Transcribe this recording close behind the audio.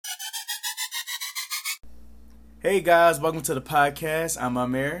Hey guys, welcome to the podcast. I'm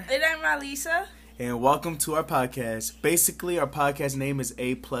Amir. And I'm Alisa. And welcome to our podcast. Basically, our podcast name is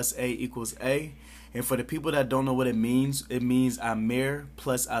A plus A equals A. And for the people that don't know what it means Amir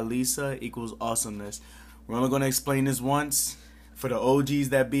plus Alisa equals awesomeness. We're only going to explain this once. For the OGs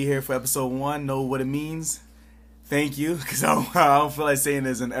that be here for episode 1, know what it means. Thank you, because I don't feel like saying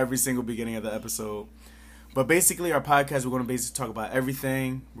this in every single beginning of the episode. But basically, our podcast, we're going to basically talk about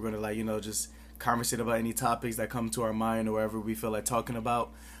everything. We're going to, just conversate about any topics that come to our mind or whatever we feel like talking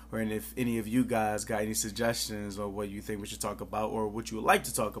about. And if any of you guys got any suggestions or what you think we should talk about or what you would like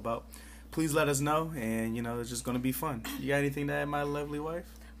to talk about, please let us know. And, it's just going to be fun. You got anything to add, my lovely wife?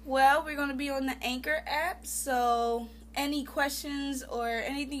 Well, we're going to be on the Anchor app, so any questions or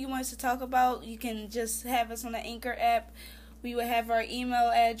anything you want us to talk about, you can just have us on the Anchor app. We will have our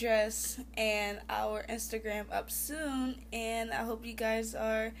email address and our Instagram up soon, and I hope you guys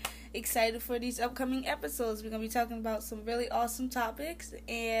are excited for these upcoming episodes. We're going to be talking about some really awesome topics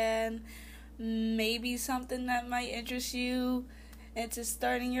and maybe something that might interest you into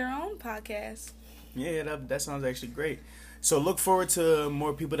starting your own podcast. Yeah, that sounds actually great. So look forward to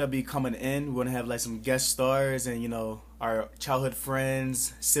more people that be coming in. We're going to have some guest stars and, our childhood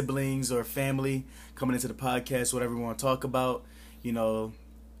friends, siblings, or family coming into the podcast, whatever we want to talk about,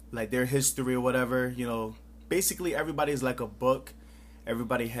 their history or whatever. Basically everybody is like a book.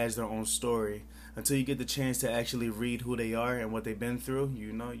 Everybody has their own story. Until you get the chance to actually read who they are and what they've been through,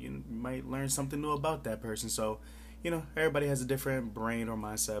 you might learn something new about that person. So, everybody has a different brain or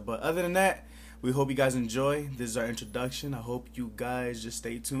mindset. But other than that, we hope you guys enjoy. This is our introduction. I hope you guys just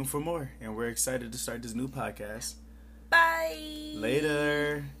stay tuned for more. And we're excited to start this new podcast. Bye.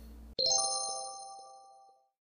 Later.